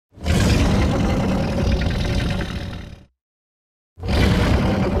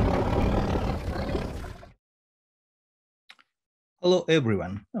Hello,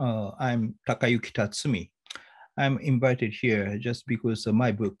 everyone. I'm Takayuki Tatsumi. I'm invited here just because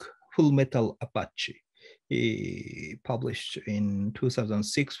my book, Full Metal Apache, published in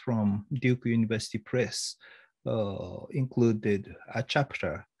 2006 from Duke University Press, included a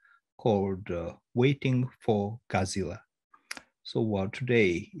chapter called Waiting for Godzilla. So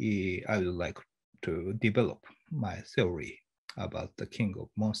today, I would like to develop my theory about the King of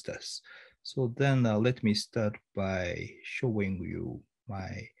Monsters. So then let me start by showing you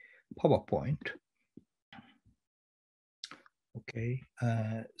my PowerPoint. Okay,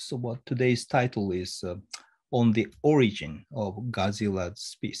 so what today's title is On the Origin of Godzilla's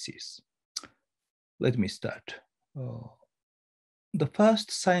Species. Let me start. The first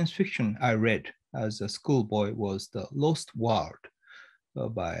science fiction I read as a schoolboy was The Lost World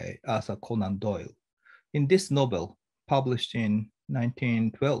by Arthur Conan Doyle. In this novel, published in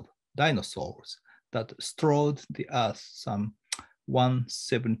 1912, dinosaurs that strode the earth some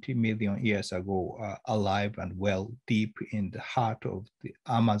 170 million years ago are alive and well deep in the heart of the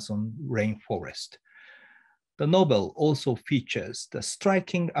Amazon rainforest. The novel also features the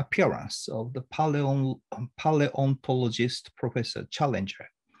striking appearance of the paleontologist Professor Challenger,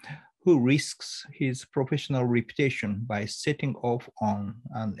 who risks his professional reputation by setting off on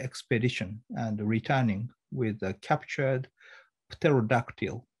an expedition and returning with a captured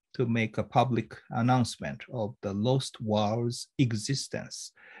pterodactyl to make a public announcement of the lost world's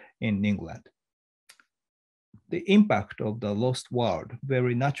existence in England. The impact of the lost world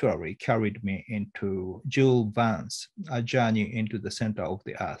very naturally carried me into Jules Verne's A Journey into the Center of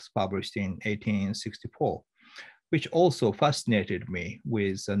the Earth, published in 1864, which also fascinated me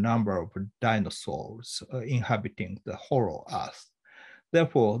with a number of dinosaurs inhabiting the hollow Earth.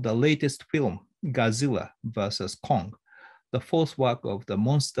 Therefore, the latest film, Godzilla vs. Kong, the fourth work of the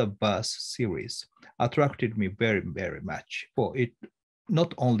MonsterVerse series, attracted me very, very much, for it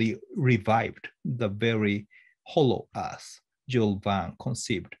not only revived the very hollow Earth Jules Verne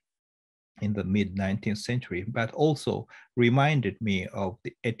conceived in the mid-19th century, but also reminded me of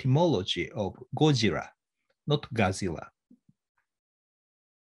the etymology of Gojira, not Godzilla.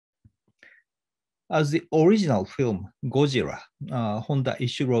 As the original film Gojira, Honda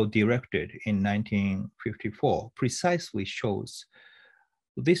Ishiro directed in 1954, precisely shows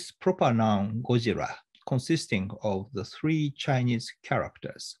this proper noun Gojira, consisting of the three Chinese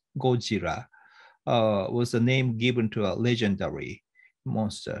characters. Gojira was the name given to a legendary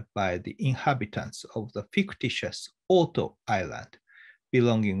monster by the inhabitants of the fictitious Oto Island,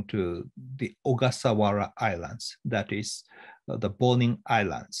 belonging to the Ogasawara Islands, that is, the Bonin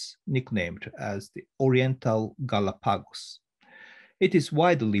Islands, nicknamed as the Oriental Galapagos. It is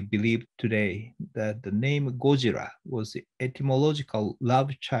widely believed today that the name Gojira was the etymological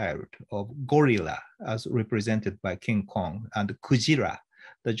love child of gorilla, as represented by King Kong, and Kujira,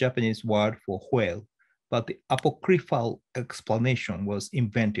 the Japanese word for whale, but the apocryphal explanation was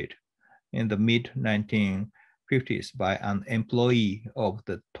invented in the mid-1950s by an employee of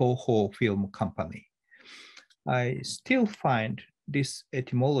the Toho Film Company. I still find this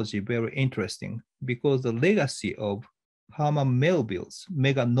etymology very interesting because the legacy of Herman Melville's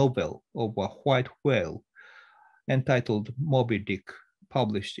mega novel of a white whale entitled Moby Dick,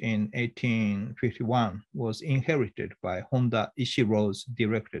 published in 1851, was inherited by Honda Ishiro's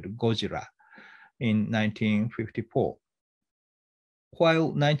directed Gojira in 1954.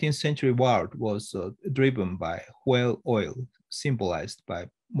 While 19th century world was driven by whale oil, symbolized by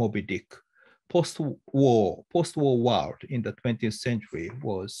Moby Dick, post-war world in the 20th century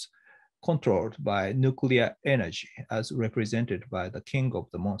was controlled by nuclear energy, as represented by the King of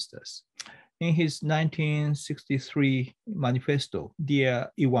the Monsters. In his 1963 manifesto,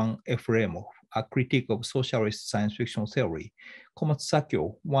 Dear Iwan Efremov, a critique of socialist science fiction theory, Komatsu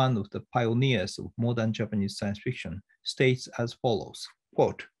Sakyo, one of the pioneers of modern Japanese science fiction, states as follows,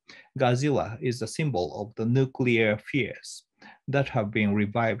 quote, Godzilla is a symbol of the nuclear fears that have been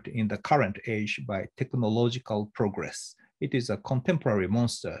revived in the current age by technological progress. It is a contemporary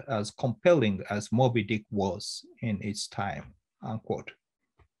monster as compelling as Moby Dick was in its time, unquote.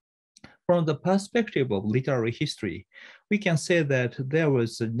 From the perspective of literary history, we can say that there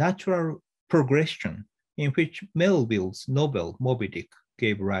was a natural progression in which Melville's novel Moby Dick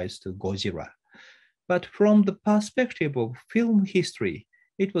gave rise to Gojira. But from the perspective of film history,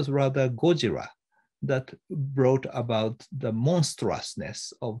 it was rather Gojira that brought about the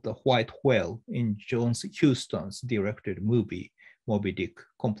monstrousness of the white whale in John Huston's directed movie, Moby Dick,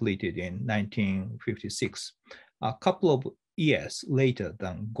 completed in 1956, a couple of years later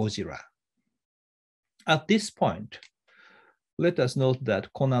than Gojira. At this point, Let us note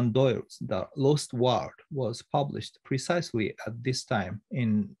that Conan Doyle's The Lost World was published precisely at this time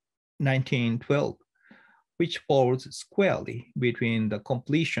in 1912, which falls squarely between the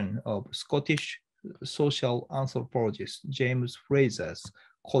completion of Scottish social anthropologist James Fraser's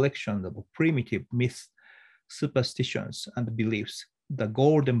collection of primitive myths, superstitions, and beliefs, The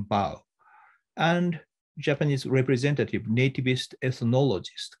Golden Bough, and Japanese representative nativist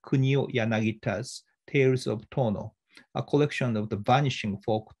ethnologist Kunio Yanagita's Tales of Tono, a collection of the vanishing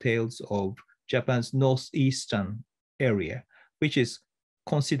folk tales of Japan's northeastern area, which is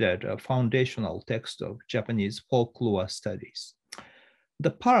considered a foundational text of Japanese folklore studies.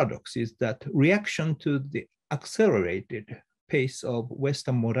 The paradox is that reaction to the accelerated pace of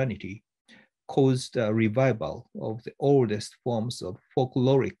Western modernity caused a revival of the oldest forms of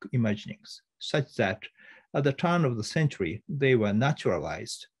folkloric imaginings, such that at the turn of the century, they were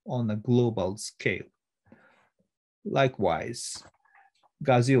naturalized on a global scale. Likewise,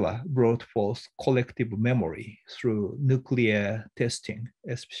 Godzilla brought forth collective memory through nuclear testing,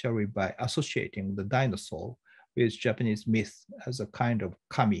 especially by associating the dinosaur with Japanese myth as a kind of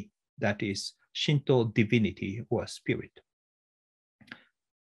kami, that is, Shinto divinity or spirit.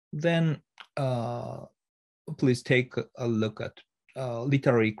 Then please take a look at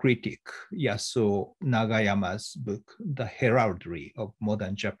literary critic Yasuo Nagayama's book, The Heraldry of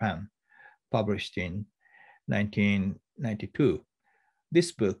Modern Japan, published in 1992.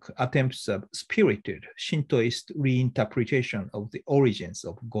 This book attempts a spirited Shintoist reinterpretation of the origins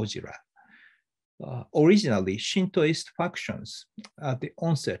of Gojira. Originally, Shintoist factions at the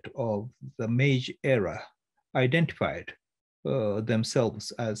onset of the Meiji era identified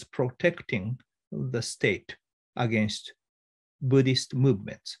themselves as protecting the state against Buddhist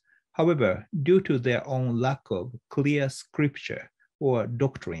movements. However, due to their own lack of clear scripture or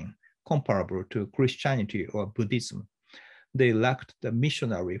doctrine comparable to Christianity or Buddhism, they lacked the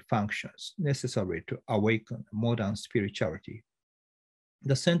missionary functions necessary to awaken modern spirituality.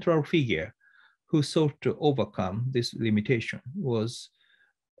 The central figure who sought to overcome this limitation was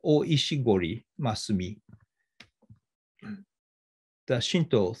Oishigori Masumi, the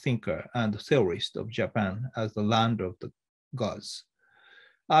Shinto thinker and theorist of Japan as the land of the gods.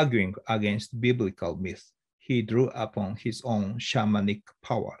 Arguing against biblical myth, he drew upon his own shamanic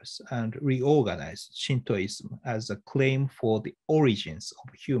powers and reorganized Shintoism as a claim for the origins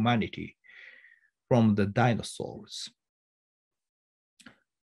of humanity from the dinosaurs.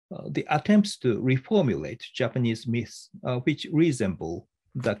 The attempts to reformulate Japanese myths, which resemble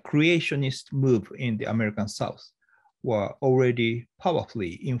the creationist move in the American South, were already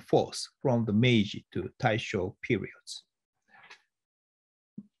powerfully in force from the Meiji to Taisho periods.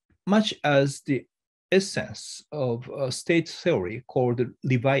 Much as the essence of a state theory called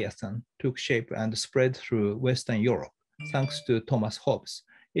Leviathan took shape and spread through Western Europe, thanks to Thomas Hobbes,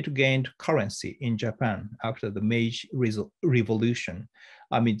 it gained currency in Japan after the Meiji Revolution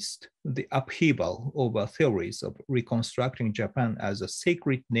amidst the upheaval over theories of reconstructing Japan as a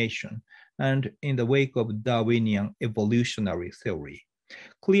sacred nation and in the wake of Darwinian evolutionary theory.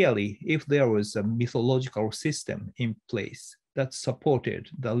 Clearly, if there was a mythological system in place that supported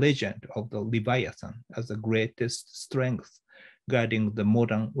the legend of the Leviathan as the greatest strength guiding the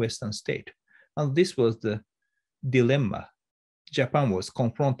modern Western state, and this was the dilemma Japan was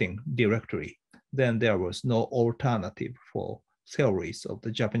confronting directly, then there was no alternative for theories of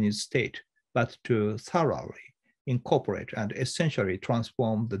the Japanese state, but to thoroughly incorporate and essentially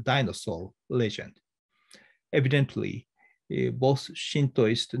transform the dinosaur legend. Evidently, both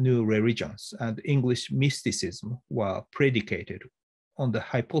Shintoist new religions and English mysticism were predicated on the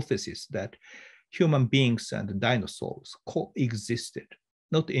hypothesis that human beings and dinosaurs coexisted,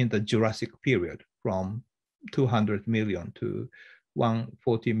 not in the Jurassic period from 200 million to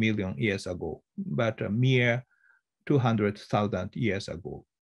 140 million years ago, but a mere 200,000 years ago.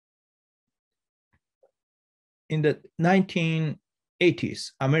 In the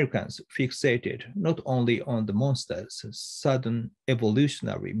 1980s, Americans fixated not only on the monster's sudden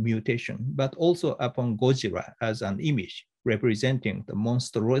evolutionary mutation, but also upon Gojira as an image representing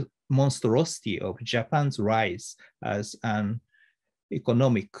the monstrosity of Japan's rise as an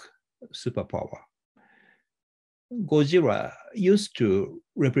economic superpower. Gojira used to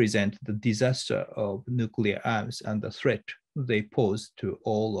represent the disaster of nuclear arms and the threat they posed to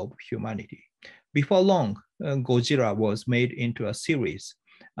all of humanity. Before long, Gojira was made into a series,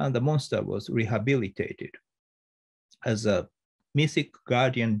 and the monster was rehabilitated as a mythic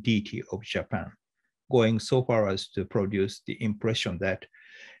guardian deity of Japan, going so far as to produce the impression that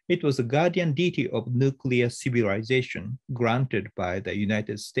it was a guardian deity of nuclear civilization granted by the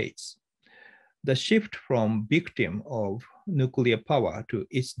United States. The shift from victim of nuclear power to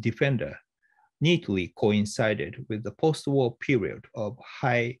its defender neatly coincided with the post-war period of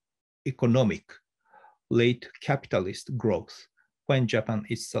high economic, late capitalist growth, when Japan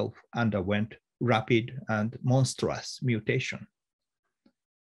itself underwent rapid and monstrous mutation.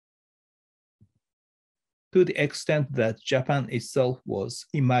 To the extent that Japan itself was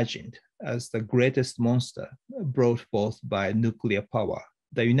imagined as the greatest monster brought forth by nuclear power,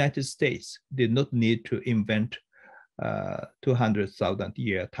 the United States did not need to invent a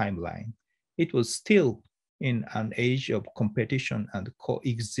 200,000-year timeline. It was still in an age of competition and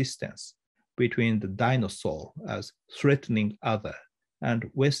coexistence between the dinosaur as threatening other and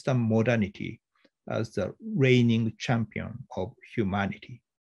Western modernity as the reigning champion of humanity.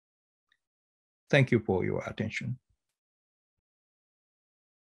 Thank you for your attention.